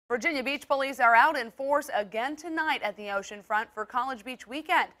Virginia Beach police are out in force again tonight at the oceanfront for College Beach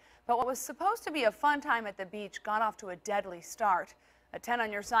weekend. But what was supposed to be a fun time at the beach got off to a deadly start. A 10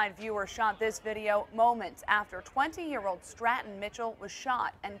 on Your Side viewer shot this video moments after 20-year-old Stratton Mitchell was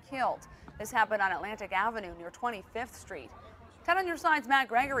shot and killed. This happened on Atlantic Avenue near 25th Street. 10 on Your Side's Matt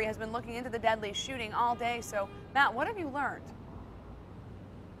Gregory has been looking into the deadly shooting all day. So, Matt, what have you learned?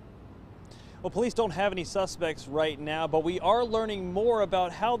 Well, police don't have any suspects right now, but we are learning more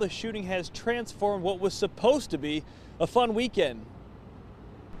about how the shooting has transformed what was supposed to be a fun weekend.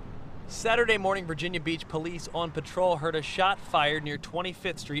 Saturday morning, Virginia Beach police on patrol heard a shot fired near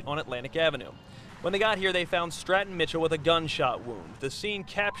 25th Street on Atlantic Avenue. When they got here, they found Stratton Mitchell with a gunshot wound. The scene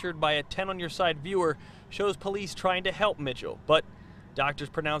captured by a 10 on Your Side viewer shows police trying to help Mitchell, but doctors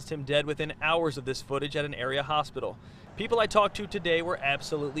pronounced him dead within hours of this footage at an area hospital. People I talked to today were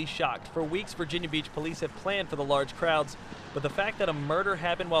absolutely shocked. For weeks, Virginia Beach police have planned for the large crowds, but the fact that a murder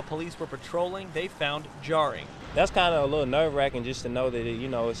happened while police were patrolling, they found jarring. That's kind of a little nerve-wracking just to know that,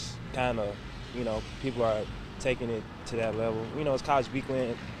 it's kind of, people are taking it to that level. It's College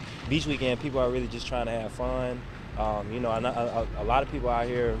Beach weekend, people are really just trying to have fun. A lot of people out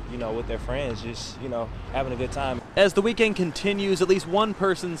here, with their friends, just, having a good time. As the weekend continues, at least one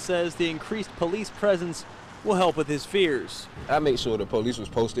person says the increased police presence will help with his fears. I make sure the police was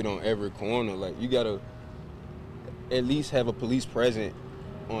posted on every corner. Like, you gotta at least have a police present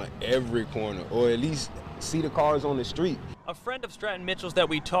on every corner, or at least see the cars on the street. A friend of Stratton Mitchell's that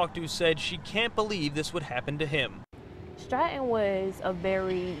we talked to said she can't believe this would happen to him. Stratton was a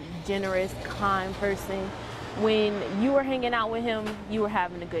very generous, kind person. When you were hanging out with him, you were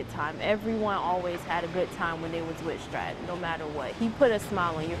having a good time. Everyone always had a good time when they was with Stratton, no matter what. He put a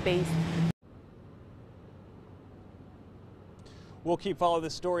smile on your face. We'll keep following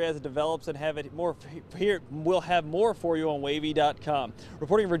this story as it develops and have it more here. We'll have more for you on WAVY.com.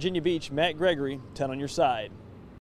 Reporting in Virginia Beach, Matt Gregory, 10 on Your Side.